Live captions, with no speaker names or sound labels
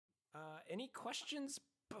Any questions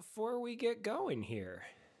before we get going here?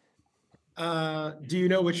 Do you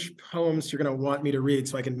know which poems you're going to want me to read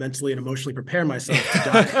so I can mentally and emotionally prepare myself to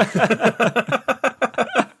die?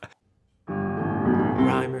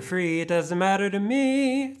 Rhyme or free, it doesn't matter to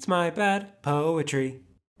me. It's my bad poetry.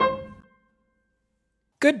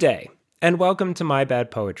 Good day, and welcome to My Bad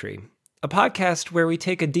Poetry, a podcast where we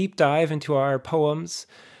take a deep dive into our poems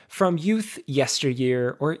from youth,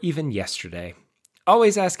 yesteryear, or even yesterday.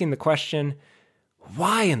 Always asking the question,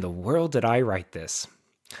 why in the world did I write this?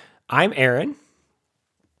 I'm Aaron.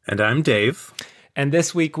 And I'm Dave. And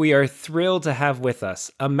this week we are thrilled to have with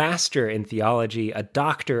us a master in theology, a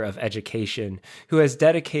doctor of education, who has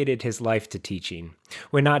dedicated his life to teaching.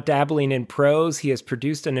 When not dabbling in prose, he has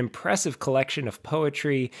produced an impressive collection of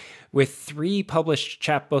poetry with 3 published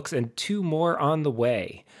chapbooks and 2 more on the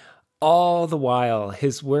way. All the while,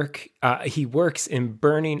 he works in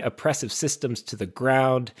burning oppressive systems to the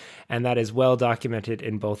ground, and that is well documented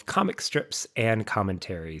in both comic strips and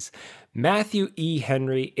commentaries. Matthew E.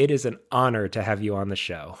 Henry, it is an honor to have you on the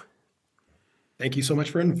show. Thank you so much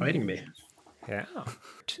for inviting me. Yeah.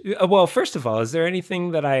 Well, first of all, is there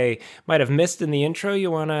anything that I might have missed in the intro you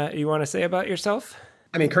wanna say about yourself?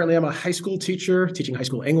 I mean, currently I'm a high school teacher, teaching high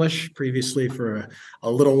school English. Previously, for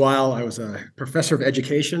a little while, I was a professor of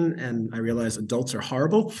education, and I realized adults are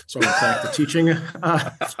horrible, so I went back to teaching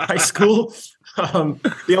high school.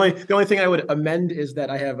 The only thing I would amend is that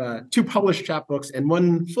I have 2 published chapbooks and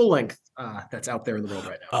 1 full length that's out there in the world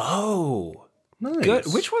right now. Oh, nice. Good.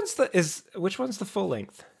 Which one's the full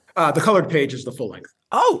length? The colored page is the full length.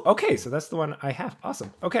 Oh, okay. So that's the one I have.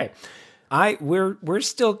 Awesome. Okay, we're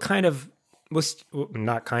still kind of.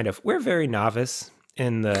 We're very novice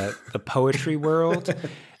in the poetry world.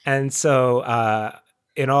 And so,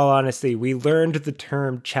 in all honesty, we learned the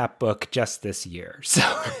term chapbook just this year. So,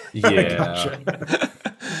 yeah.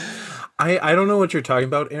 I don't know what you're talking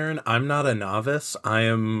about, Aaron. I'm not a novice. I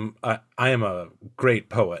am a great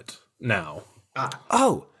poet now.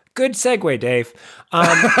 Oh, good segue, Dave.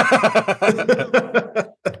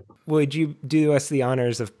 Would you do us the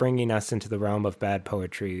honors of bringing us into the realm of bad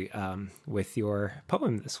poetry with your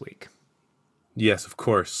poem this week? Yes, of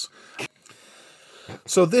course.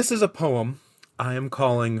 So this is a poem I am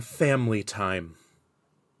calling Family Time.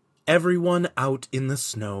 Everyone out in the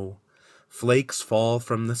snow, flakes fall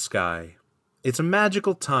from the sky. It's a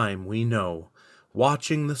magical time, we know,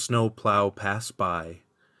 watching the snowplow pass by.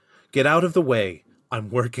 Get out of the way, I'm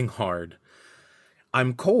working hard.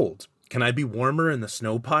 I'm cold. Can I be warmer in the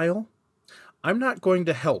snow pile? I'm not going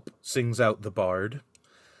to help, sings out the bard.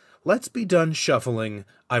 Let's be done shuffling,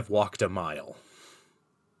 I've walked a mile.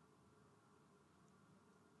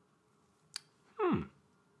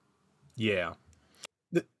 Yeah.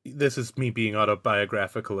 This is me being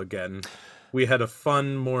autobiographical again. We had a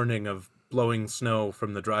fun morning of blowing snow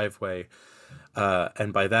from the driveway.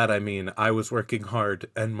 And by that I mean I was working hard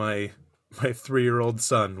and my 3-year-old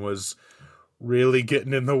son was really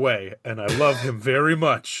getting in the way, and I love him very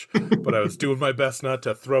much, but I was doing my best not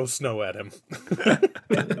to throw snow at him.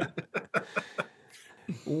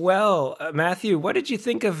 Well, Matthew, what did you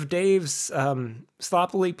think of Dave's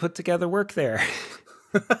sloppily put together work there?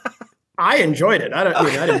 I enjoyed it.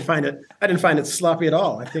 I didn't find it sloppy at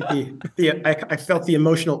all. I think I felt the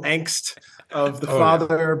emotional angst of the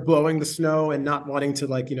father blowing the snow and not wanting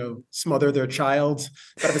to smother their child,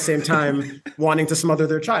 but at the same time wanting to smother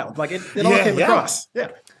their child. Like it all came across. Yeah.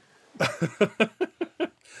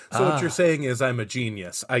 So what you're saying is I'm a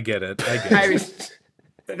genius. I get it.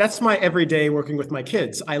 That's my everyday working with my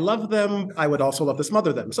kids. I love them. I would also love to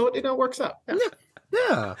smother them. So it works out.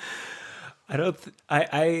 Yeah.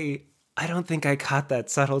 I don't think I caught that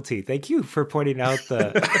subtlety. Thank you for pointing out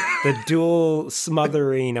the dual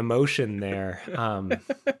smothering emotion there.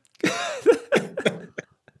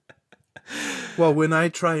 Well, when I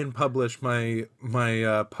try and publish my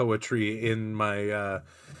poetry in my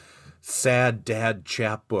sad dad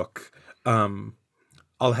chapbook,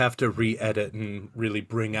 I'll have to re-edit and really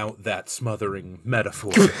bring out that smothering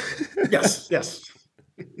metaphor. Yes.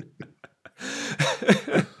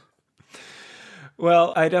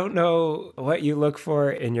 Well, I don't know what you look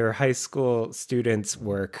for in your high school students'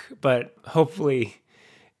 work, but hopefully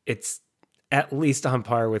it's at least on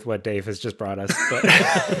par with what Dave has just brought us.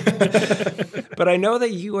 But I know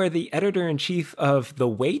that you are the editor-in-chief of The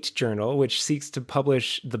Weight Journal, which seeks to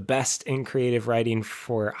publish the best in creative writing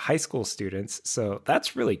for high school students. So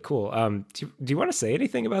that's really cool. Do you want to say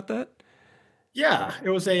anything about that? Yeah,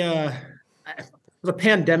 it was a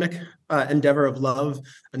pandemic endeavor of love.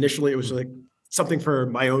 Initially, it was like something for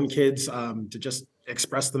my own kids to just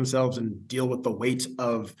express themselves and deal with the weight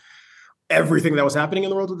of everything that was happening in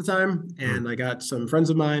the world at the time. And I got some friends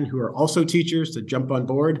of mine who are also teachers to jump on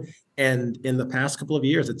board. And in the past couple of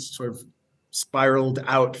years, it's sort of spiraled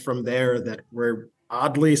out from there that we're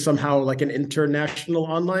oddly somehow like an international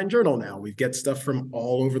online journal now. We get stuff from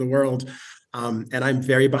all over the world. And I'm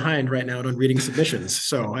very behind right now on reading submissions.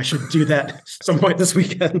 So I should do that some point this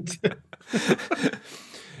weekend.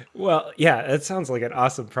 Well, yeah, it sounds like an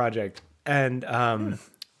awesome project. And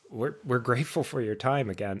we're grateful for your time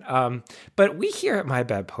again. But we here at My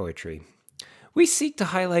Bad Poetry, we seek to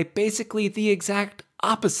highlight basically the exact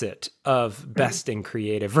opposite of best in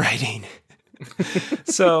creative writing.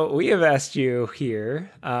 So we have asked you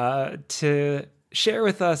here to share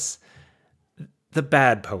with us the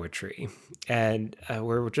bad poetry. And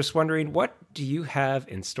we're just wondering, what do you have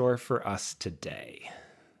in store for us today?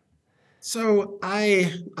 So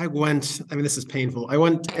I went, I mean, this is painful. I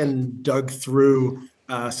went and dug through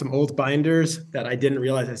some old binders that I didn't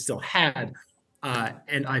realize I still had.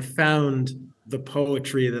 And I found the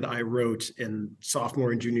poetry that I wrote in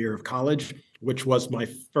sophomore and junior year of college, which was my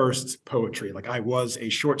first poetry. Like I was a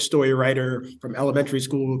short story writer from elementary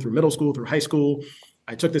school through middle school through high school.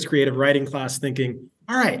 I took this creative writing class thinking,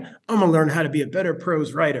 all right, I'm gonna learn how to be a better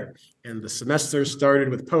prose writer. And the semester started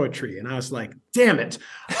with poetry. And I was like, damn it.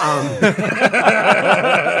 And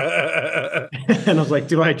I was like,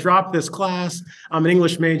 do I drop this class? I'm an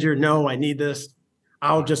English major. No, I need this.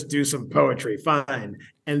 I'll just do some poetry. Fine.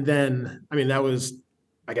 And then, I mean, that was,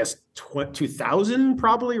 I guess, 2000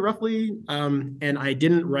 probably roughly. And I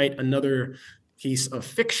didn't write another piece of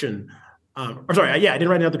fiction. I didn't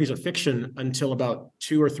write another piece of fiction until about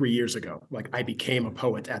 2 or 3 years ago. Like I became a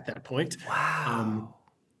poet at that point. Wow.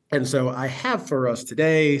 And so I have for us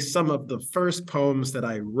today some of the first poems that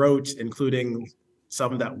I wrote, including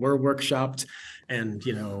some that were workshopped. And,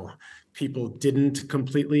 you know, people didn't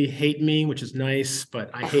completely hate me, which is nice, but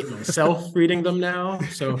I hate myself reading them now.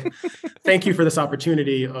 So thank you for this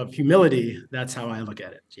opportunity of humility. That's how I look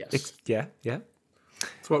at it. Yes. Yeah.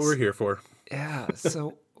 That's what we're here for. Yeah.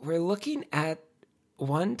 So we're looking at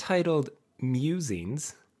one titled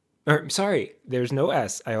Musings. Or sorry, there's no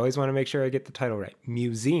S. I always want to make sure I get the title right.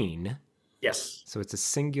 Musine. Yes. So it's a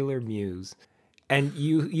singular muse. And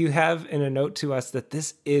you have in a note to us that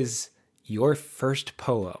this is your first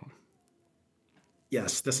poem.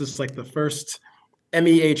 Yes, this is like the first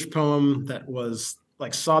MEH poem that was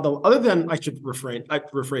like other than I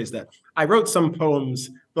rephrase that. I wrote some poems,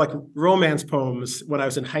 like romance poems when I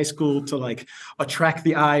was in high school to like attract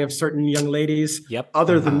the eye of certain young ladies. Yep.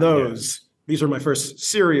 Other than those, these are my first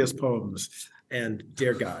serious poems. And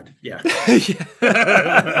dear God, yeah.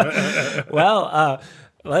 Well,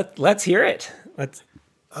 let's hear it.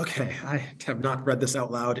 Okay, I have not read this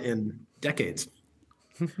out loud in decades.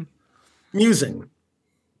 Musing.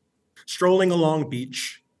 Strolling along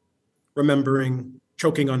beach, remembering,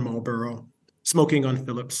 choking on Marlboro, smoking on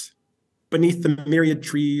Phillips, beneath the myriad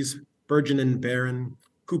trees, virgin and barren,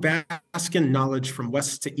 who bask in knowledge from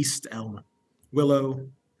west to east elm, willow,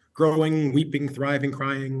 growing, weeping, thriving,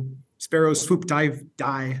 crying, sparrows swoop, dive,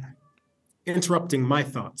 die, interrupting my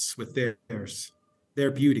thoughts with theirs,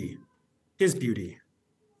 their beauty, his beauty.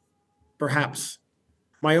 Perhaps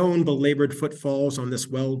my own belabored footfalls on this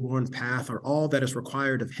well-worn path are all that is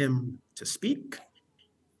required of him to speak.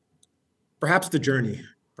 Perhaps the journey,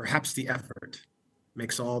 perhaps the effort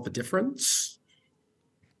makes all the difference.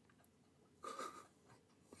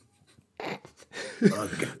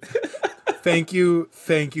 Thank you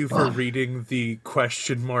for reading the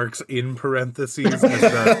question marks in parentheses. As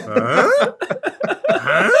that,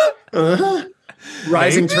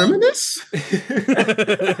 Rising terminus?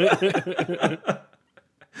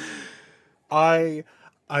 I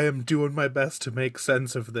am doing my best to make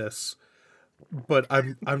sense of this, but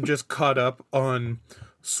I'm just caught up on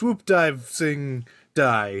swoop, dive, sing,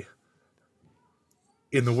 die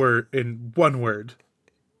in one word.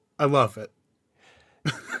 I love it.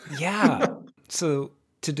 Yeah. So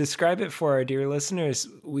to describe it for our dear listeners,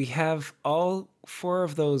 we have all 4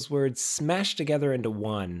 of those words smashed together into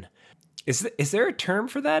one. Is there a term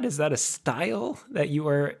for that? Is that a style that you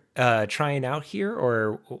are trying out here,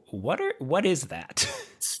 or what is that?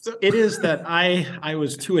 So it is that I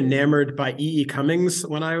was too enamored by E.E. Cummings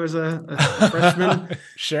when I was a freshman.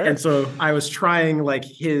 Sure. And so I was trying like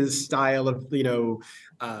his style of,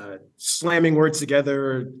 slamming words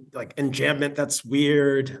together, like enjambment that's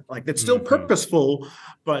weird. Like it's still purposeful,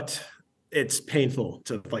 but it's painful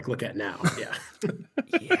to like look at now. Yeah.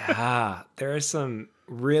 Yeah. There are some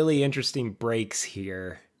really interesting breaks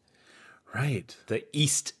here. Right. The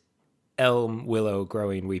east elm, willow,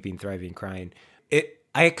 growing, weeping, thriving, crying.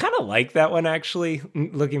 I kind of like that one actually.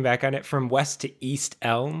 Looking back on it, from west to east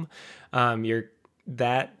elm, you're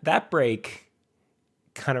that break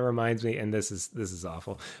kind of reminds me, and this is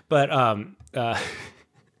awful, but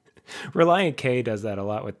Reliant K does that a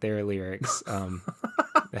lot with their lyrics.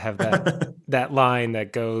 They have that line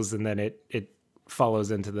that goes and then it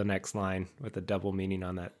follows into the next line with a double meaning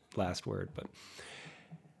on that last word. But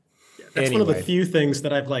that's anyway. One of the few things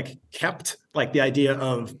that I've like kept, like the idea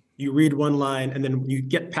of you read one line and then you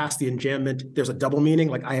get past the enjambment, there's a double meaning.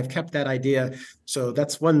 Like I have kept that idea. So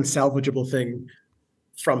that's one salvageable thing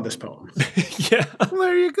from this poem. Yeah. Well,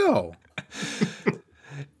 there you go.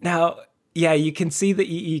 Now, yeah, you can see the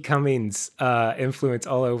E.E. Cummings influence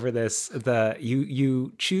all over this.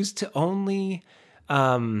 You choose to only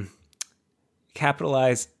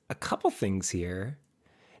capitalize a couple things here.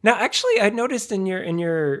 Now, actually, I noticed in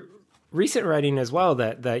your recent writing as well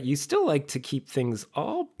that you still like to keep things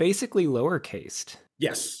all basically lowercased.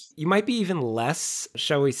 Yes. You might be even less,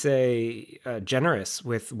 shall we say, generous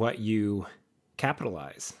with what you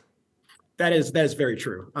capitalize. That is very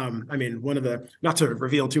true. I mean, not to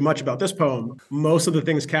reveal too much about this poem, most of the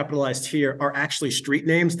things capitalized here are actually street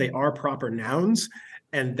names. They are proper nouns.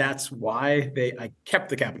 And that's why I kept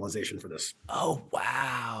the capitalization for this. Oh,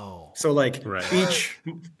 wow. So like right.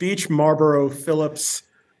 Beach, Marlboro, Phillips,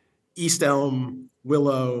 East Elm,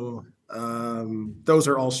 Willow, those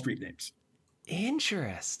are all street names.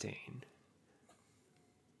 Interesting.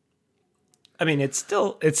 I mean, it's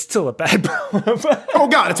still a bad poem. Oh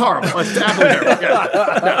God, it's horrible. It's absolutely terrible.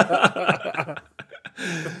 Yeah.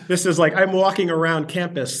 This is like I'm walking around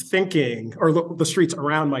campus thinking, or the streets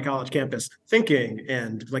around my college campus thinking,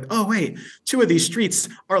 and like, oh wait, 2 of these streets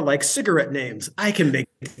are like cigarette names. I can make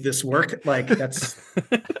this work. Like that's,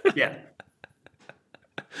 yeah.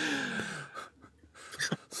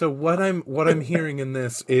 So what I'm hearing in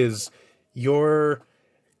this is your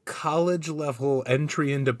college level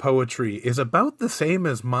entry into poetry is about the same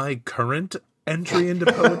as my current entry into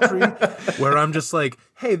poetry, where I'm just like,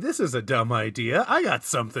 hey, this is a dumb idea. I got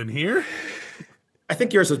something here. I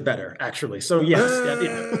think yours is better, actually. So yes.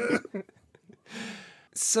 Yeah.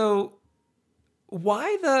 So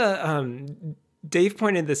why Dave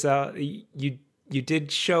pointed this out. You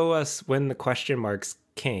did show us when the question marks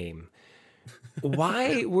came.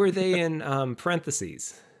 Why were they in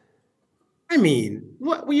parentheses? I mean,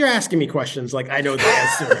 what you're asking me questions like I know the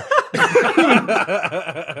answer.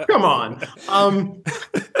 Come on.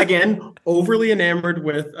 Again, overly enamored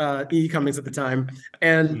with E. Cummings at the time.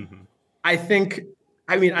 And I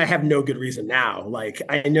have no good reason now. Like,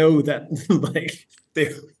 I know that like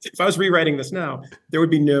if I was rewriting this now, there would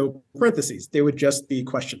be no parentheses. There would just be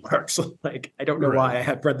question marks. Like, I don't know why I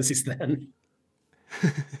had parentheses then.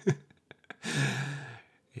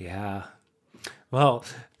 Yeah. Well,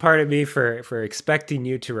 pardon me for expecting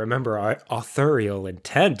you to remember our authorial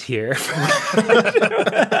intent here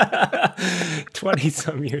 20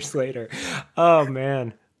 some years later. Oh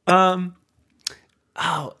man. The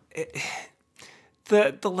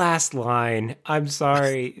last line, I'm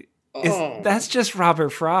sorry. That's just Robert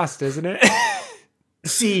Frost, isn't it?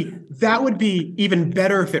 See, that would be even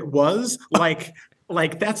better if it was like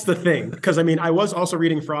that's the thing, because I mean, I was also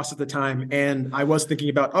reading Frost at the time, and I was thinking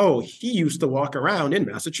about, oh, he used to walk around in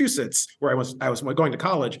Massachusetts, where I was going to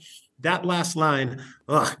college. That last line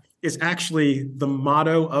is actually the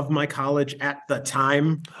motto of my college at the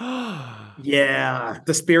time. Yeah,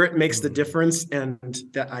 the spirit makes the difference, and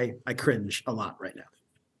that I cringe a lot right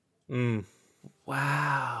now.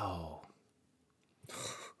 Wow,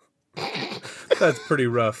 that's pretty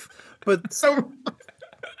rough, but so.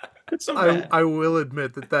 I will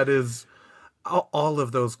admit that is all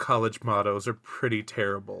of those college mottos are pretty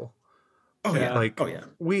terrible. Oh yeah.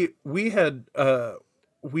 We had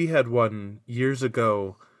one years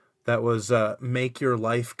ago that was make your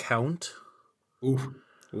life count. Ooh.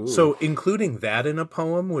 So including that in a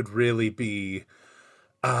poem would really be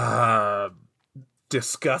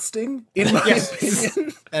disgusting in my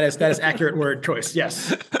opinion. That is accurate word choice.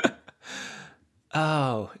 Yes.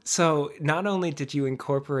 Oh, so not only did you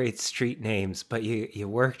incorporate street names, but you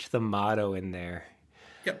worked the motto in there.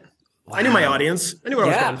 Yep. Wow. I knew my audience. I knew what I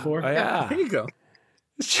was going for. Oh, yeah. There you go.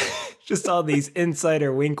 Just all these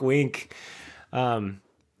insider wink wink.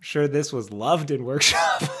 Sure, this was loved in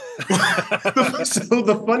workshop. So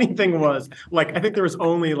the funny thing was, like, I think there was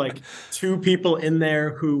only like 2 people in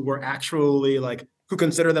there who were actually like, who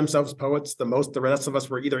consider themselves poets. The rest of us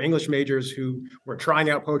were either English majors who were trying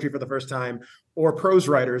out poetry for the first time, or prose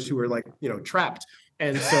writers who were like, trapped.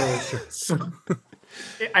 And so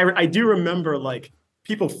I do remember like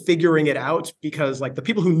people figuring it out, because like the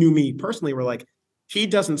people who knew me personally were like, he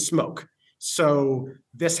doesn't smoke. So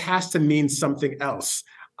this has to mean something else.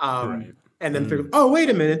 Right. And then they're, oh, wait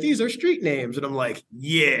a minute, these are street names. And I'm like,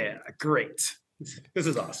 yeah, great. This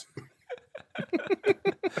is awesome.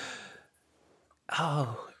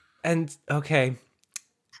 Oh, and okay.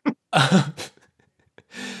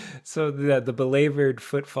 So the belabored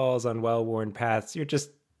footfalls on well-worn paths, you're just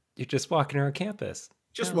walking around campus.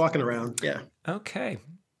 Just walking around. Yeah. Okay.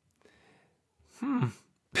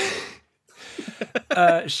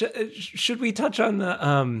 Should we touch on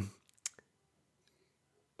the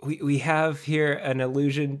we have here an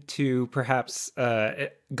allusion to perhaps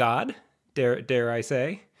God, dare I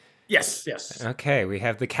say? Yes. Okay, we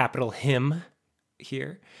have the capital Him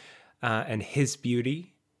here, and His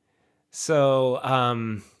beauty.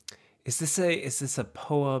 So, is this a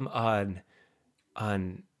poem on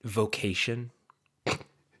vocation?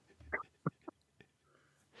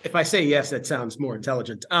 If I say yes, that sounds more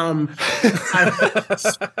intelligent. I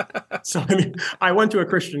went to a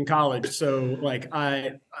Christian college, so like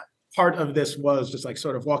part of this was just like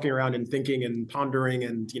sort of walking around and thinking and pondering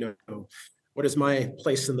and, what is my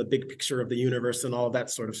place in the big picture of the universe and all of that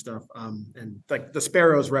sort of stuff. And like the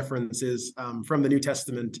sparrows reference is from the New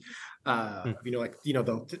Testament.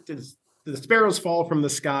 The sparrows fall from the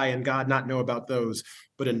sky and God not know about those.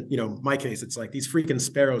 But in, my case, it's like these freaking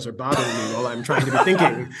sparrows are bothering me while I'm trying to be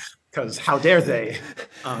thinking, because how dare they?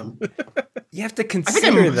 You have to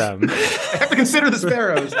consider them. I have to consider the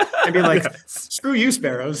sparrows and be like, screw you,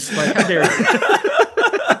 sparrows. Like, how dare you?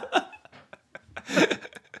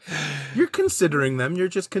 You're considering them. You're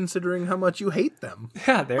just considering how much you hate them.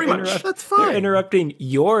 Yeah, That's fine. They're interrupting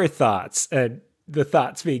your thoughts and the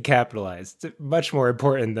thoughts being capitalized. It's much more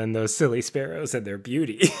important than those silly sparrows and their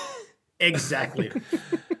beauty. Exactly.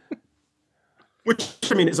 Which,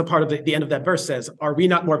 I mean, is a part of the end of that verse says, are we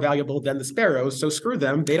not more valuable than the sparrows? So screw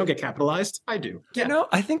them. They don't get capitalized. I do. Yeah.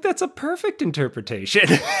 I think that's a perfect interpretation.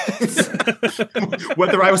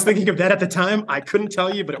 Whether I was thinking of that at the time, I couldn't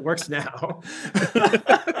tell you, but it works now.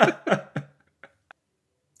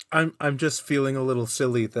 I'm just feeling a little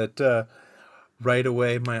silly that right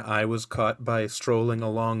away my eye was caught by strolling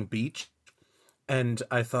along beach, and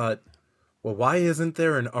I thought, well, why isn't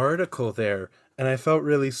there an article there? And I felt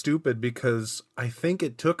really stupid because I think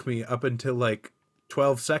it took me up until like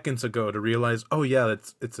 12 seconds ago to realize, oh yeah,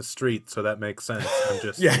 it's a street, so that makes sense.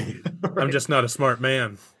 I'm just not a smart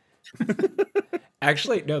man.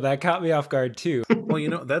 Actually, no, that caught me off guard too.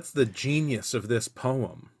 Well, that's the genius of this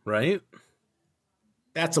poem, right?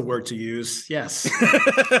 That's a word to use. Yes.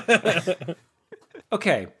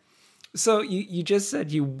 Okay. So you just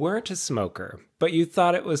said you weren't a smoker, but you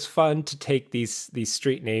thought it was fun to take these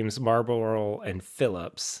street names, Marlboro and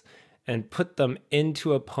Phillips, and put them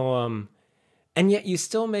into a poem, and yet you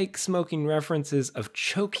still make smoking references of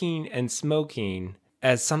choking and smoking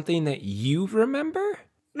as something that you remember?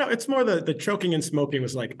 No, it's more the choking and smoking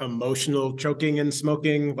was like emotional choking and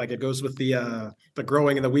smoking. Like it goes with the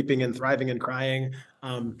growing and the weeping and thriving and crying.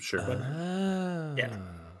 Sure. But, yeah.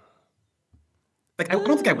 Like I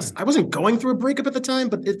don't think I wasn't going through a breakup at the time,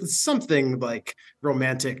 but it was something like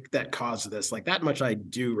romantic that caused this. Like that much I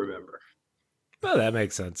do remember. Well, that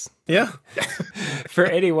makes sense. Yeah. For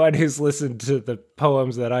anyone who's listened to the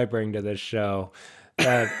poems that I bring to this show,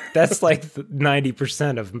 that's like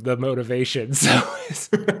 90% of the motivation. So,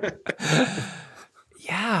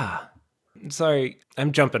 yeah. Sorry,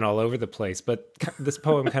 I'm jumping all over the place, but this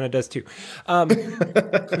poem kind of does too.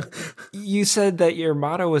 You said that your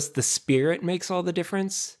motto was the spirit makes all the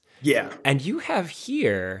difference. Yeah. And you have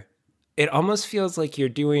here, it almost feels like you're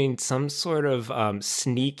doing some sort of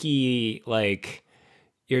sneaky, like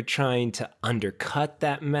you're trying to undercut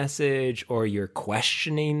that message or you're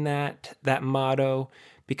questioning that motto,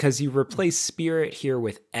 because you replace spirit here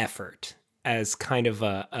with effort as kind of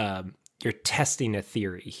you're testing a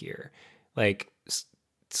theory here. Like,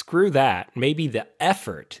 screw that. Maybe the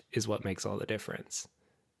effort is what makes all the difference.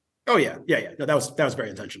 Oh yeah. No, that was very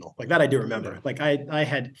intentional. Like that I do remember. Like I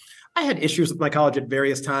had issues with my college at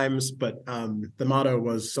various times, but the motto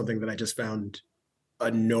was something that I just found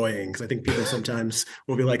annoying, because I think people sometimes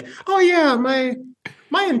will be like, "Oh yeah, my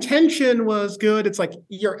intention was good." It's like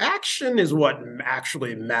your action is what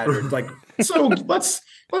actually mattered. Like, so let's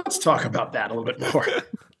talk about that a little bit more.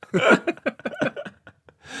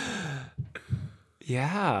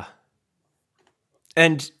 Yeah.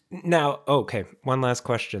 And now, okay, one last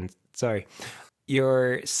question. Sorry.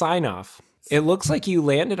 Your sign off. It looks like you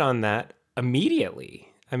landed on that immediately.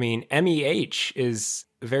 I mean, MEH is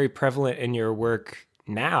very prevalent in your work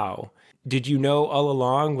now. Did you know all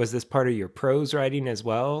along? Was this part of your prose writing as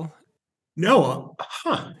well? No.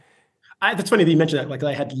 That's funny that you mentioned that. Like,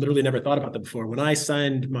 I had literally never thought about that before. When I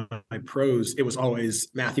signed my prose, it was always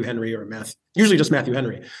Matthew Henry or usually just Matthew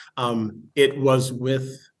Henry. It was with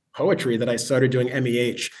poetry that I started doing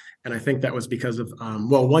MEH. And I think that was because of,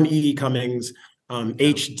 one, E.E. Cummings,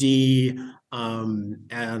 HD, and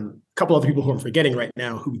a couple other people who I'm forgetting right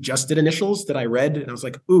now who just did initials that I read. And I was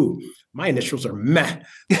like, ooh, my initials are meh.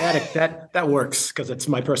 That works because it's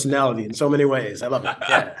my personality in so many ways. I love it.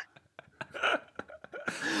 Yeah.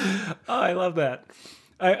 Oh, I love that.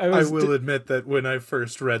 I will admit that when I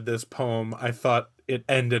first read this poem, I thought it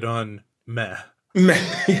ended on meh. Meh.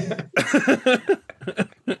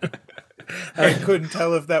 I couldn't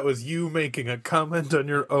tell if that was you making a comment on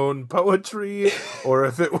your own poetry or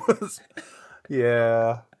if it was,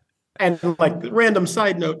 yeah. And like random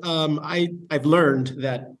side note, I've learned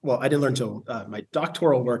that, well, I didn't learn until my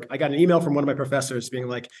doctoral work. I got an email from one of my professors being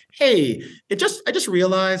like, hey, I just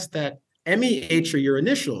realized that MEH are your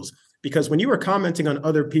initials. Because when you were commenting on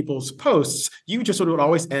other people's posts, you just would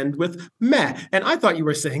always end with meh. And I thought you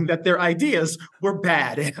were saying that their ideas were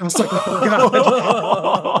bad. And I was like, oh,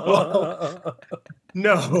 God.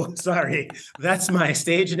 No, sorry. That's my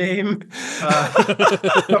stage name.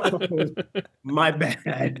 My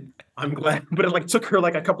bad. I'm glad. But it took her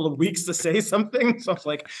a couple of weeks to say something. So I was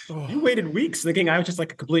like, you waited weeks thinking I was just a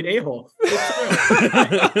complete a-hole.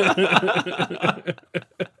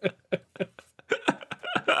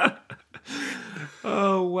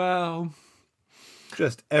 Oh, wow.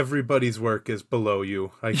 Just everybody's work is below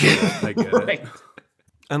you. I get it. Right.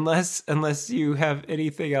 Unless you have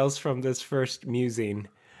anything else from this first musing,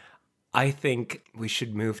 I think we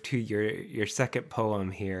should move to your second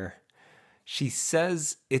poem here. She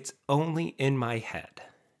says it's only in my head.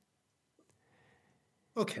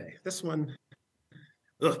 Okay, this one.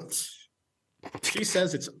 Ugh. She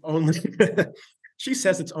says it's only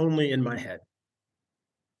in my head.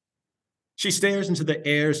 She stares into the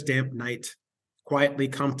air's damp night, quietly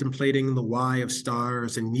contemplating the why of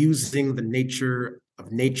stars and musing the nature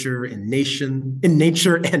of nature and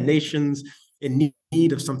nature and nations in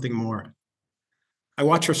need of something more. I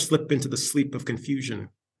watch her slip into the sleep of confusion,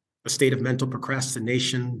 a state of mental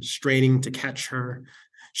procrastination, straining to catch her.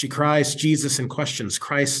 She cries Jesus and questions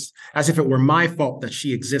Christ as if it were my fault that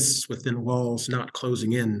she exists within walls not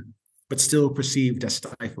closing in, but still perceived as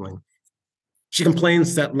stifling. She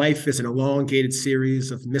complains that life is an elongated series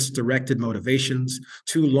of misdirected motivations,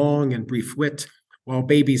 too long and brief wit, while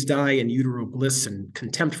babies die in utero bliss and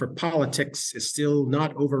contempt for politics is still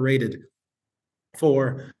not overrated.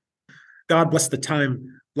 For, God bless the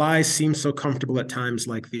time, lies seem so comfortable at times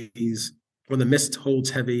like these, when the mist holds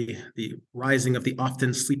heavy, the rising of the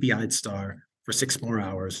often sleepy-eyed star for 6 more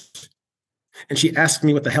hours. And she asked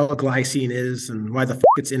me what the hell glycine is and why the f***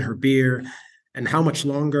 it's in her beer and how much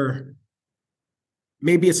longer.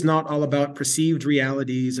 Maybe it's not all about perceived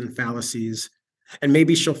realities and fallacies, and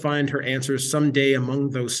maybe she'll find her answers someday among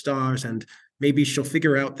those stars, and maybe she'll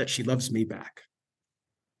figure out that she loves me back.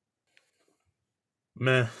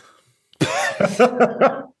 Meh.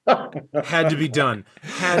 Had to be done.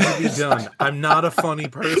 I'm not a funny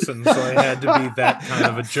person, so I had to be that kind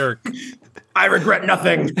of a jerk. I regret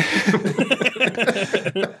nothing.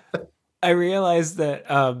 I realized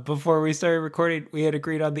that before we started recording, we had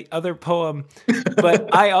agreed on the other poem,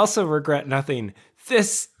 but I also regret nothing.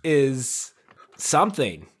 This is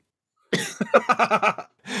something.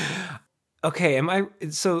 Okay,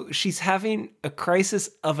 so she's having a crisis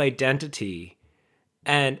of identity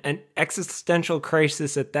and an existential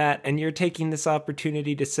crisis at that, and you're taking this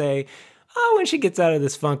opportunity to say, oh, when she gets out of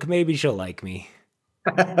this funk, maybe she'll like me.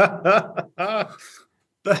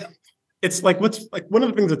 It's what's one of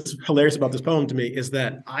the things that's hilarious about this poem to me is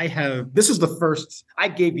that I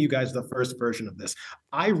gave you guys the first version of this.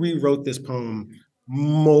 I rewrote this poem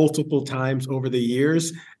multiple times over the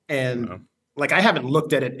years. And I haven't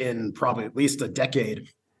looked at it in probably at least a decade,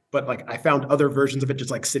 but I found other versions of it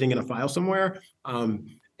just sitting in a file somewhere.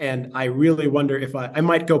 And I really wonder if I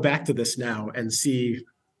might go back to this now and see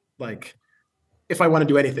if I want to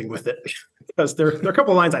do anything with it. Because there are a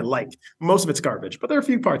couple of lines I like. Most of it's garbage, but there are a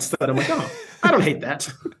few parts that I'm like, oh, I don't hate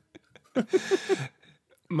that.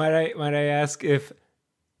 Might I ask if,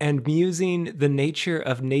 and musing the nature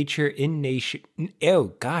of nature in nation. Oh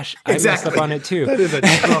gosh, I messed up on it too. That is a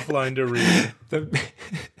tough line to read.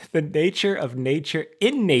 The nature of nature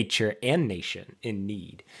and nation in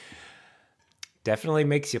need. Definitely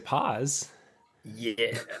makes you pause.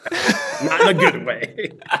 Yeah, not in a good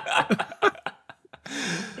way.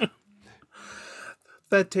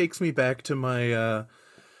 That takes me back to my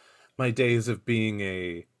days of being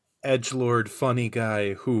a edgelord funny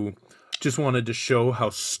guy who just wanted to show how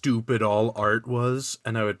stupid all art was,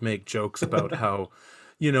 and I would make jokes about how,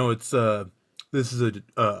 it's this is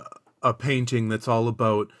a painting that's all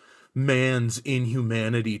about man's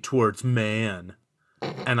inhumanity towards man,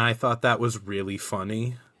 and I thought that was really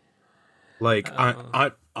funny. Like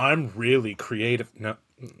I'm really creative.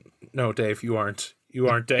 No, Dave, you aren't. You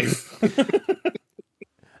aren't, Dave.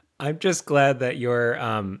 I'm just glad that your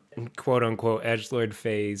quote unquote edgelord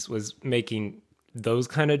phase was making those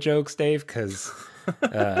kind of jokes, Dave, because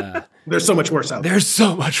there's so much worse out there. There's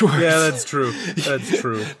so much worse. Yeah, that's true. That's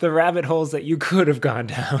true. The rabbit holes that you could have gone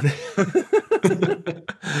down.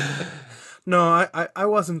 No, I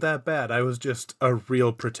wasn't that bad. I was just a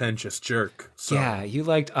real pretentious jerk. So. Yeah, you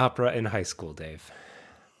liked opera in high school, Dave.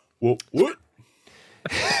 What?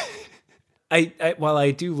 While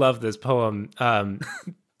I do love this poem,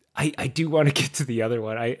 I do want to get to the other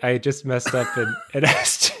one. I just messed up and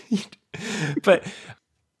asked. But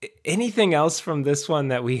anything else from this one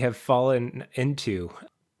that we have fallen into?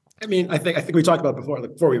 I mean, I think we talked about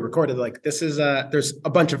before we recorded, like this is there's a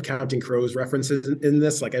bunch of Counting Crows references in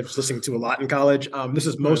this. Like I was listening to a lot in college. This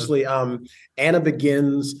is mostly Anna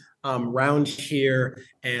Begins, Round Here,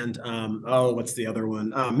 and what's the other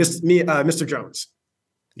one? Mr. Jones.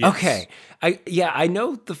 Yes. Okay. I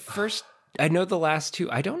know I know the last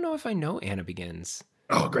two. I don't know if I know Anna Begins.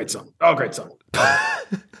 Oh, great song. Oh,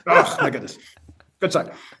 my goodness. Good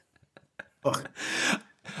song. Oh.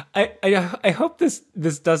 I hope this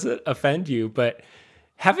doesn't offend you, but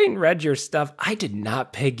having read your stuff, I did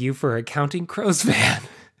not peg you for a Counting Crows fan.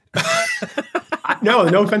 No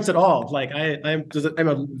offense at all. Like I'm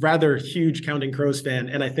a rather huge Counting Crows fan,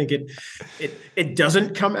 and I think it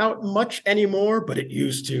doesn't come out much anymore, but it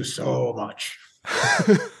used to so much.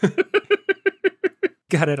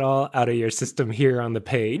 Got it all out of your system here on the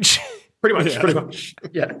page. Pretty much.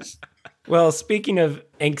 Yes. Well, speaking of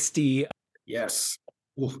angsty. Yes.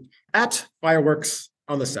 At fireworks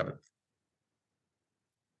on the 7th.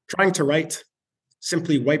 Trying to write,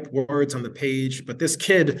 simply wipe words on the page, but this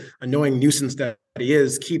kid, annoying nuisance that he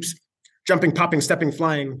is, keeps jumping, popping, stepping,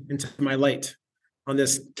 flying into my light on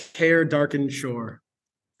this care-darkened shore.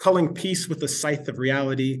 Culling peace with the scythe of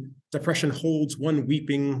reality, depression holds one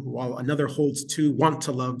weeping while another holds two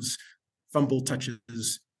want-to-loves, fumble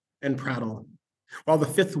touches, and prattle. While the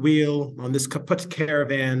fifth wheel on this kaput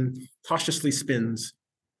caravan cautiously spins,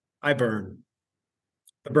 I burn.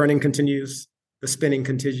 The burning continues, the spinning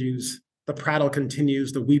continues, the prattle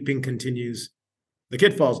continues, the weeping continues. The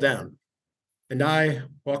kid falls down, and I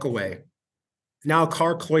walk away. Now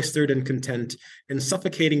car cloistered and content, in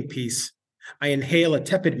suffocating peace, I inhale a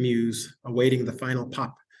tepid muse, awaiting the final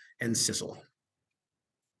pop and sizzle.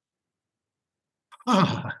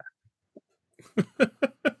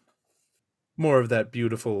 More of that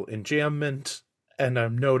beautiful enjambment, and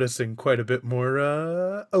I'm noticing quite a bit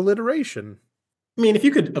more alliteration. I mean, if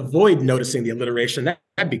you could avoid noticing the alliteration,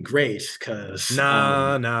 that'd be great, because...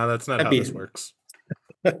 Nah, that's not how this works.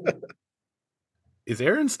 Is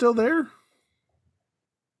Aaron still there?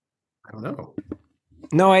 I don't know.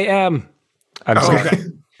 No, I am. I'm sorry. Okay.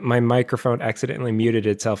 My microphone accidentally muted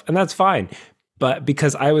itself, and that's fine. But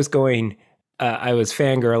because I was fangirling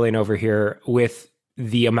over here with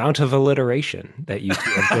the amount of alliteration that you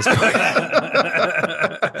do at this point.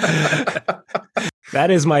 That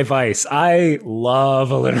is my vice. I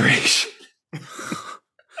love alliteration.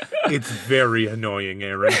 It's very annoying,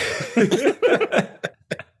 Aaron.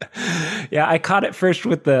 Yeah, I caught it first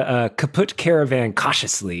with the kaput caravan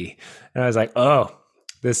cautiously. And I was like, oh,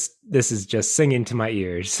 this is just singing to my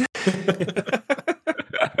ears.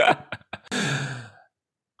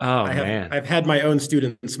 Man. I've had my own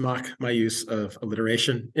students mock my use of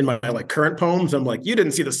alliteration in my current poems. I'm like, you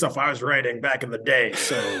didn't see the stuff I was writing back in the day,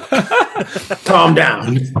 so calm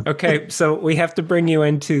down. Okay, so we have to bring you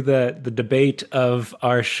into the debate of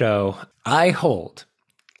our show. I hold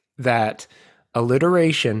that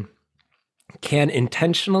alliteration can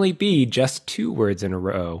intentionally be just 2 words in a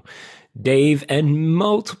row. Dave and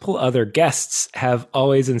multiple other guests have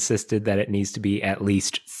always insisted that it needs to be at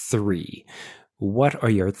least 3. What are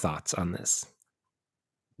your thoughts on this?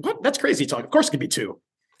 What? That's crazy talk. Of course it could be 2.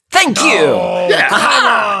 Thank you! Yeah.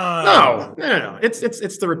 No.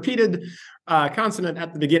 It's the repeated consonant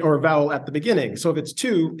at the beginning or vowel at the beginning. So if it's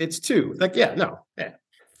 2, it's 2. Like, yeah.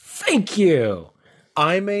 Thank you.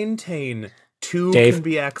 I maintain 2 Dave. can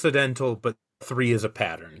be accidental, but 3 is a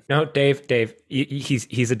pattern. No, Dave,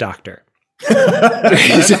 he's a doctor.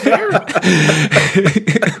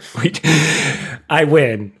 I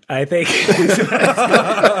win, I think.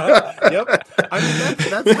 Yep. I mean,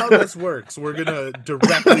 that's how this works. We're going to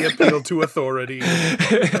directly appeal to authority.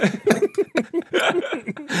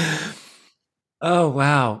 Oh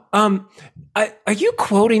wow. Are you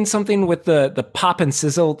quoting something with the pop and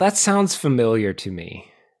sizzle? That sounds familiar to me.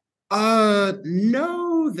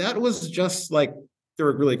 No, that was just like there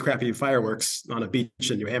were really crappy fireworks on a beach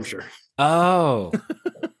in New Hampshire. Oh,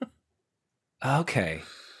 okay.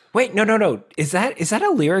 Wait, no. Is that a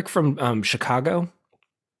lyric from Chicago?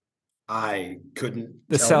 I couldn't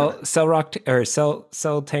The tell you. Cell Rock or Cell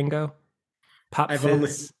Tango? Pop I've only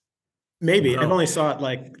Fizz? maybe I've No. only saw it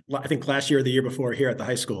like I think last year or the year before here at the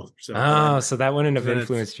high school. So, Oh, so that wouldn't have Then it's-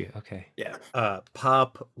 influenced you. Okay. yeah.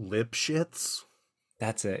 Pop lip shits.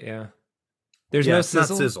 That's it, yeah. There's Yeah, no it's not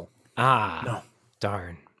sizzle? sizzle. Ah, No.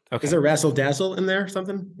 darn. Okay. Is there Razzle Dazzle in there or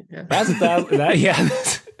something? Yeah. That yeah.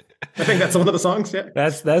 I think that's one of the songs. Yeah.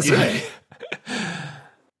 That's Yeah. right.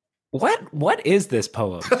 What is this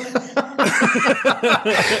poem? That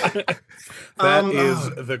Um, is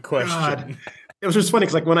oh, the question. God. It was just funny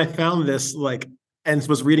because like when I found this like and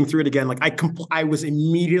was reading through it again, like I was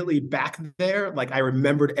immediately back there. Like I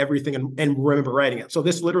remembered everything and remember writing it. So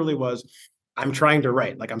this literally was I'm trying to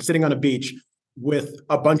write. Like I'm sitting on a beach with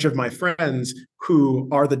a bunch of my friends who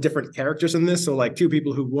are the different characters in this. So like two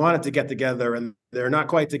people who wanted to get together and they're not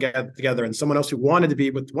quite together, and someone else who wanted to be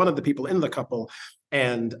with one of the people in the couple,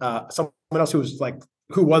 and someone else who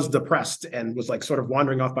was depressed and was like sort of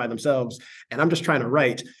wandering off by themselves. And I'm just trying to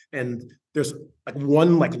write. And there's like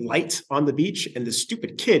one like light on the beach, and this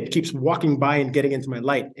stupid kid keeps walking by and getting into my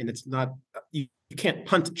light. And it's not you can't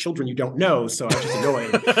punt children you don't know. So I was just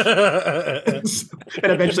annoyed.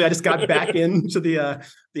 And eventually I just got back into the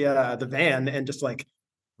van and just like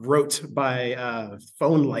wrote by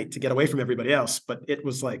phone light to get away from everybody else. But it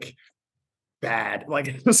was like bad. Like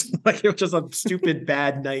it was just a stupid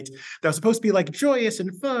bad night that was supposed to be like joyous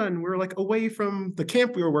and fun. We were like away from the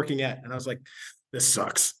camp we were working at. And I was like, this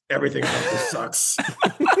sucks. Everything about this sucks.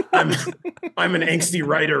 I'm an angsty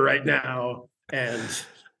writer right now. And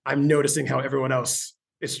I'm noticing how everyone else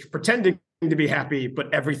is pretending to be happy,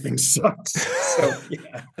 but everything sucks. So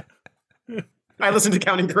yeah. I listen to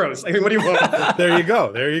Counting Crows. I mean, what do you want? There you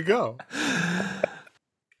go. There you go.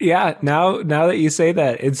 Yeah, now that you say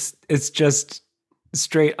that, it's just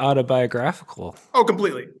straight autobiographical. Oh,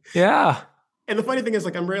 completely. Yeah. And the funny thing is,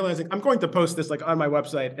 like, I'm realizing I'm going to post this like on my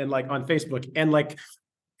website and like on Facebook, and like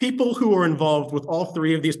people who are involved with all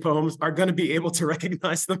three of these poems are going to be able to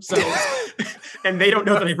recognize themselves, and they don't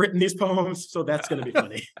know that I've written these poems, so that's going to be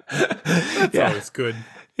funny. It's Yeah. always good.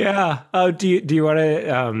 Yeah. Oh, do you want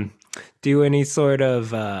to do any sort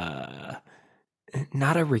of not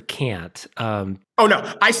a recant? Oh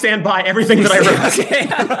no, I stand by everything that I wrote.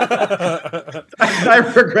 I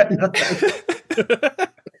regret nothing.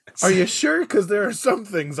 Are you sure? Because there are some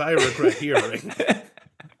things I regret hearing.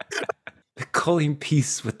 Culling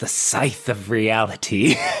peace with the scythe of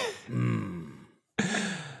reality.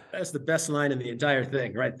 That's the best line in the entire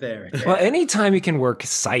thing, right there. Well, anytime you can work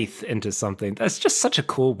scythe into something, that's just such a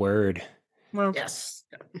cool word. Well, Yes.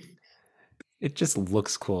 It just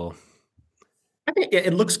looks cool. I think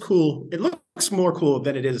it looks cool. It looks more cool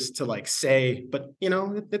than it is to like say, but you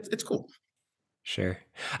know, it's cool. Sure.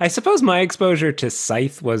 I suppose my exposure to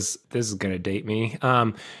scythe was, this is going to date me,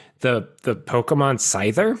 the Pokemon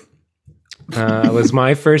Scyther was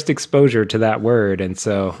my first exposure to that word. And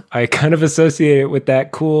so I kind of associate it with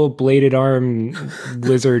that cool bladed arm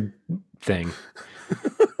lizard thing.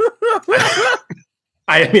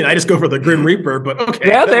 I mean, I just go for the Grim Reaper, but okay.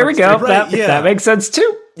 Yeah, there we go. Right, yeah. That makes sense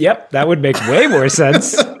too. Yep, that would make way more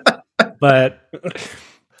sense. But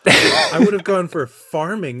I would have gone for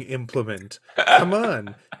farming implement. Come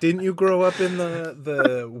on. Didn't you grow up in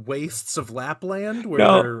the wastes of Lapland where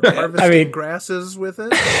No, they're harvesting I mean- grasses with it?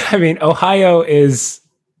 I mean, Ohio is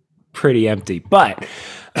pretty empty, but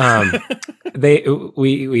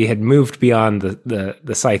we had moved beyond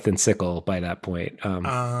the scythe and sickle by that point.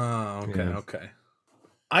 Okay, Yeah. okay.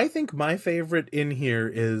 I think my favorite in here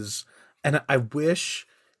is, and I wish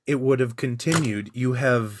it would have continued. You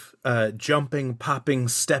have jumping, popping,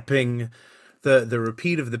 stepping, the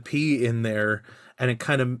repeat of the P in there, and it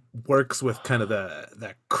kind of works with kind of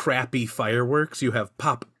the crappy fireworks. You have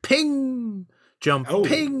pop, ping, jump, Oh.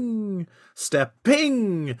 ping, step,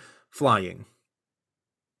 ping, flying.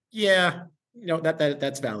 Yeah, you know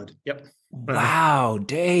that's valid. Yep. Wow,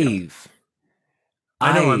 Dave.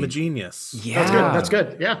 I know I'm a genius. Yeah, That's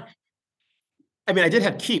good. Yeah. I mean, I did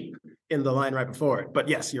have keep in the line right before it, but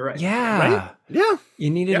yes, you're right. Yeah, Right? Yeah. you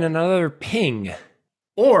needed Yep. another ping.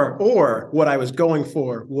 Or what I was going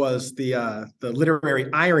for was the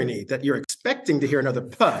literary irony that you're expecting to hear another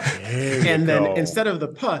puh, and then instead of the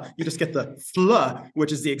puh, you just get the fluh,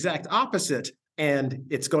 which is the exact opposite, and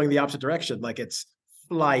it's going the opposite direction. Like it's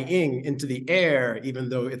flying into the air, even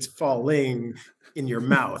though it's falling in your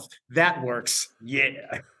mouth. That works.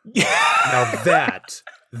 Yeah. Now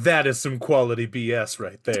that is some quality BS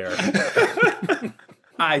right there.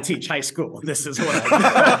 I teach high school. This is what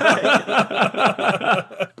I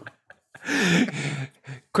do.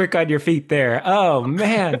 Quick on your feet there. Oh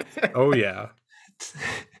man. Oh yeah.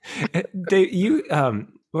 You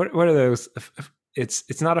what are those?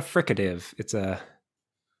 It's not a fricative. It's a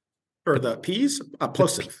For the P's,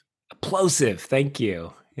 plosive. plosive. Thank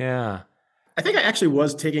you. Yeah. I think I actually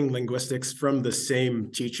was taking linguistics from the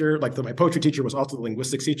same teacher. Like my poetry teacher was also the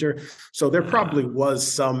linguistics teacher. So there probably was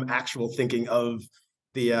some actual thinking of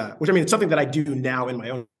the, which I mean, it's something that I do now in my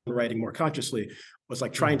own writing more consciously, was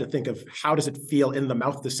like trying to think of how does it feel in the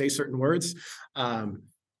mouth to say certain words,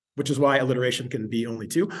 which is why alliteration can be only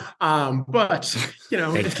two. But, you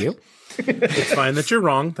know. Thank you. It's fine that you're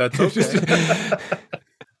wrong. That's okay.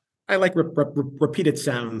 I like repeated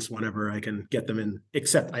sounds whenever I can get them in,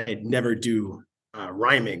 except I never do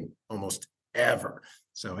rhyming almost ever.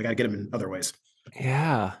 So I got to get them in other ways.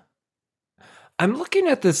 Yeah. I'm looking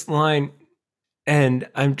at this line and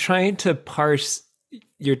I'm trying to parse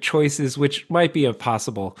your choices, which might be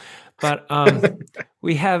impossible. But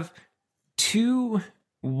we have two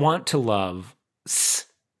want to love.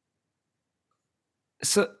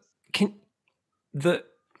 So can the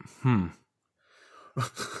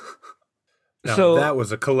Now, so that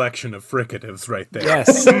was a collection of fricatives right there.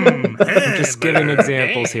 Yes. I'm just giving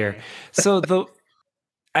examples here. So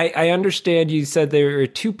I understand you said there were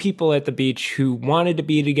two people at the beach who wanted to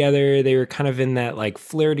be together. They were kind of in that like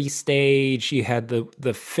flirty stage. You had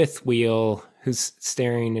the fifth wheel who's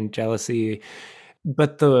staring in jealousy.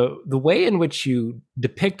 But the way in which you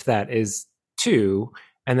depict that is two,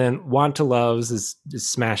 and then want to loves is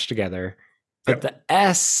smashed together. But the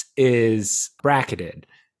S is bracketed.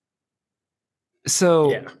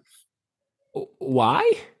 So yeah.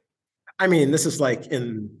 Why? I mean, this is like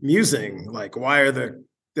in musing, like why are the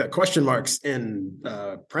question marks in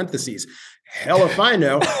parentheses? Hell if I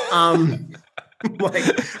know. Like,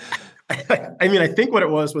 I mean, I think what it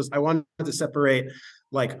was I wanted to separate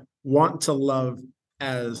like want to love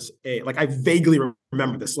as a, like I vaguely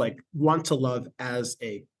remember this, like want to love as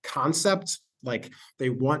a concept, like they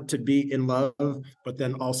want to be in love, but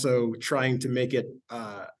then also trying to make it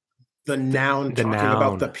the noun talking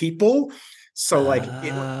about the people. So like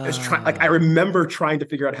it was trying, like I remember trying to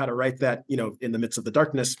figure out how to write that, you know, in the midst of the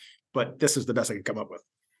darkness, but this is the best I could come up with.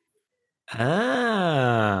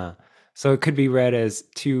 So it could be read as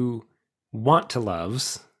two want to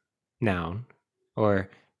loves, noun, or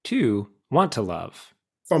two want to love.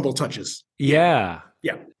 Fumble touches. Yeah.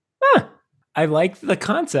 Yeah. I like the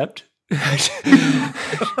concept.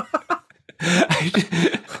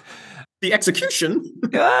 The execution.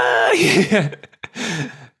 Yeah.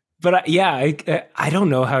 But I don't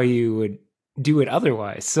know how you would do it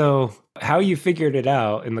otherwise. So how you figured it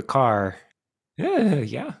out in the car, no,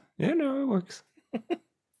 it works.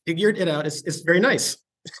 Figured it out. It's very nice.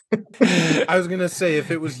 I was going to say,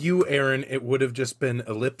 if it was you, Aaron, it would have just been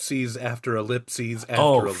ellipses after ellipses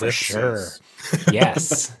after ellipses. For sure.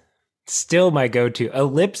 Yes. Still my go-to.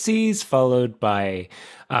 Ellipses followed by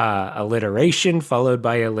alliteration followed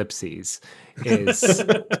by ellipses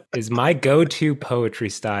is my go-to poetry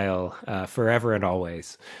style forever and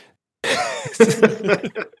always.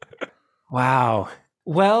 Wow.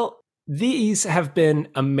 Well, these have been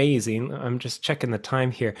amazing. I'm just checking the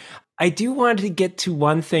time here. I do want to get to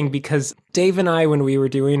one thing because Dave and I, when we were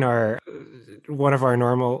doing one of our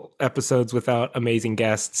normal episodes without amazing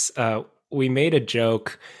guests, we made a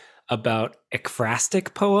joke about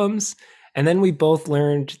ekphrastic poems. And then we both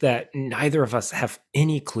learned that neither of us have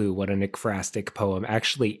any clue what an ekphrastic poem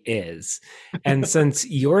actually is. And since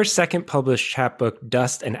your second published chapbook,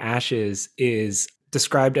 Dust and Ashes, is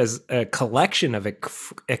described as a collection of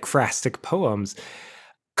ekphrastic poems,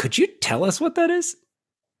 could you tell us what that is?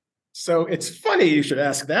 So it's funny you should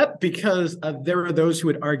ask that, because there are those who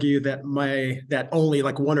would argue that only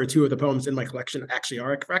like one or two of the poems in my collection actually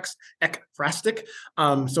are ekphrastic.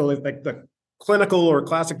 So like the clinical or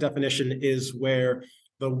classic definition is where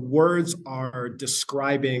the words are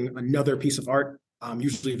describing another piece of art,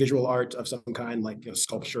 usually visual art of some kind, like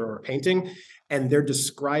sculpture or painting, and they're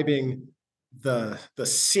describing the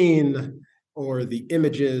scene or the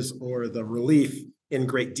images or the relief in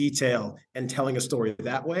great detail and telling a story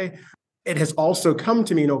that way. It has also come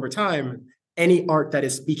to mean over time, any art that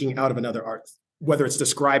is speaking out of another art, whether it's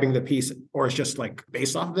describing the piece or it's just like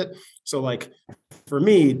based off of it. So like for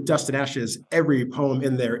me, Dust and Ashes, every poem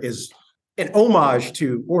in there is an homage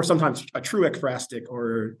to, or sometimes a true ekphrastic,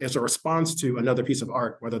 or as a response to another piece of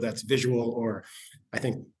art, whether that's visual or I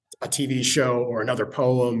think a TV show or another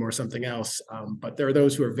poem or something else. But there are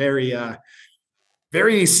those who are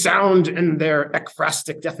very sound in their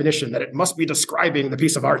ekphrastic definition that it must be describing the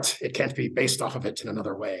piece of art. It can't be based off of it in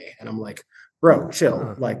another way. And I'm like, bro,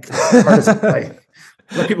 chill. Like, art is like,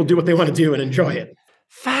 let people do what they want to do and enjoy it.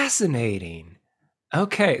 Fascinating.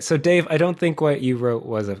 Okay, so Dave, I don't think what you wrote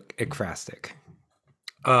was a ekphrastic.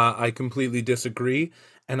 I completely disagree,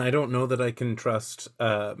 and I don't know that I can trust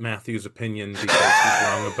Matthew's opinion because he's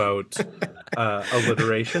wrong about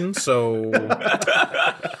alliteration. So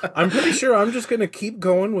I'm pretty sure I'm just going to keep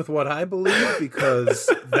going with what I believe because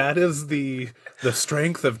that is the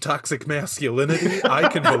strength of toxic masculinity. I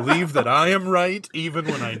can believe that I am right even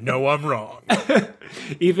when I know I'm wrong.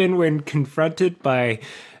 Even when confronted by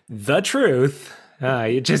the truth,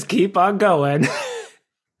 you just keep on going.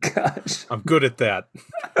 Gosh. I'm good at that.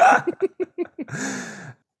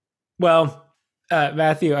 Well,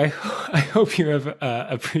 Matthew, I hope you have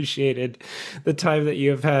appreciated the time that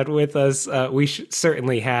you have had with us. We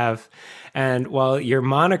certainly have. And while your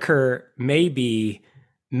moniker may be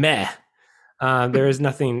meh, there is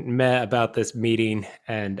nothing meh about this meeting.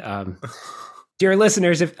 And dear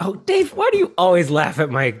listeners, Dave, why do you always laugh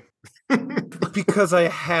at my... Because I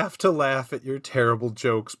have to laugh at your terrible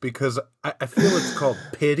jokes because I feel it's called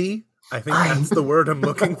pity. I think that's the word I'm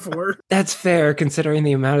looking for. That's fair, considering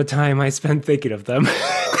the amount of time I spend thinking of them.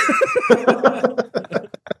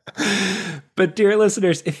 But dear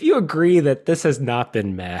listeners, if you agree that this has not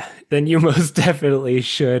been meh, then you most definitely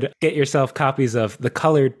should get yourself copies of The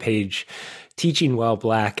Colored Page, Teaching While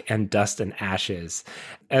Black, and Dust and Ashes,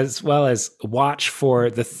 as well as watch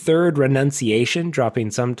for the third Renunciation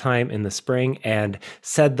dropping sometime in the spring, and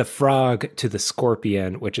Said the Frog to the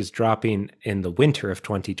Scorpion, which is dropping in the winter of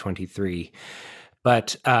 2023.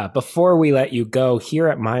 But before we let you go, here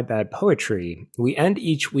at My Bad Poetry, we end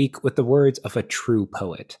each week with the words of a true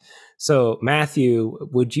poet. So, Matthew,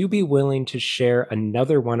 would you be willing to share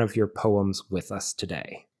another one of your poems with us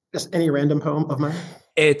today? Just any random poem of mine?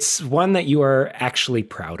 It's one that you are actually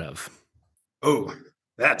proud of. Oh,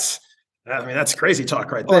 that's crazy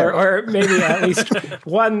talk right there. Or maybe at least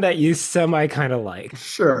one that you semi kind of like.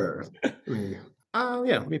 Sure.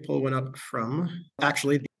 Let me pull one up from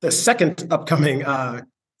actually the second upcoming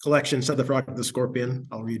collection, Said the Frog to the Scorpion.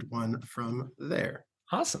 I'll read one from there.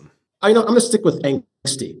 Awesome. I'm going to stick with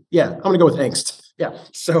angsty. Yeah, I'm going to go with angst. Yeah.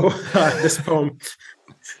 So this poem,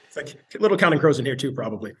 it's like little Counting Crows in here too,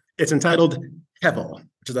 probably. It's entitled Hevel,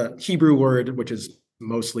 which is a Hebrew word, which is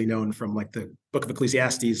mostly known from like the Book of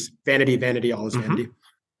Ecclesiastes, vanity, vanity, all is vanity.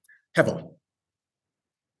 Hevel.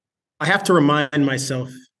 I have to remind myself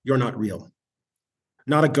you're not real.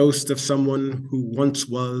 Not a ghost of someone who once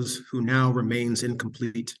was, who now remains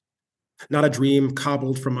incomplete. Not a dream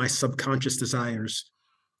cobbled from my subconscious desires.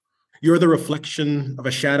 You're the reflection of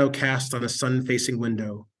a shadow cast on a sun-facing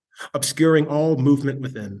window, obscuring all movement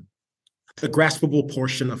within. The graspable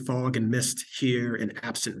portion of fog and mist here in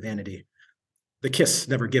absent vanity. The kiss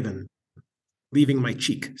never given, leaving my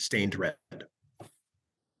cheek stained red.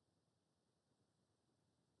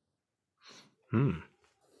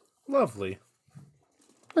 Lovely.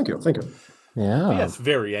 Thank you. Yeah. Yeah, it's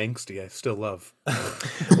very angsty. I still love.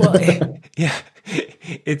 Well, yeah,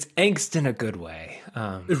 it's angst in a good way.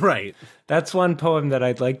 Right. That's one poem that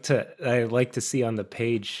I'd like to see on the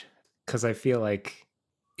page because I feel like,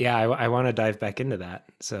 I want to dive back into that.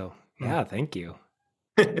 So yeah, thank you.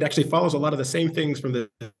 It actually follows a lot of the same things from the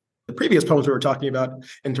previous poems we were talking about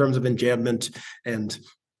in terms of enjambment and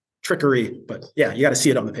trickery. But yeah, you got to see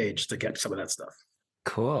it on the page to get some of that stuff.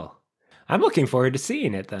 Cool. I'm looking forward to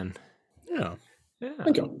seeing it then. Yeah.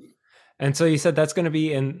 Thank you. And so you said that's going to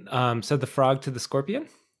be in Said the Frog to the Scorpion?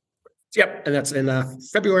 Yep. And that's in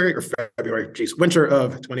winter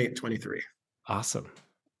of 2023. Awesome.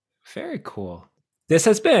 Very cool. This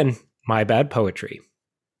has been My Bad Poetry.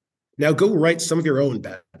 Now go write some of your own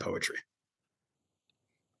bad poetry.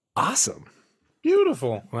 Awesome.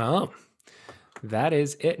 Beautiful. Well, that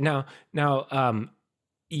is it. Now,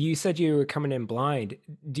 you said you were coming in blind.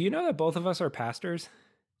 Do you know that both of us are pastors?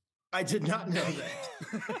 I did not know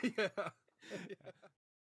that. Yeah.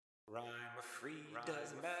 Rhyme free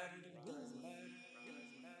doesn't matter.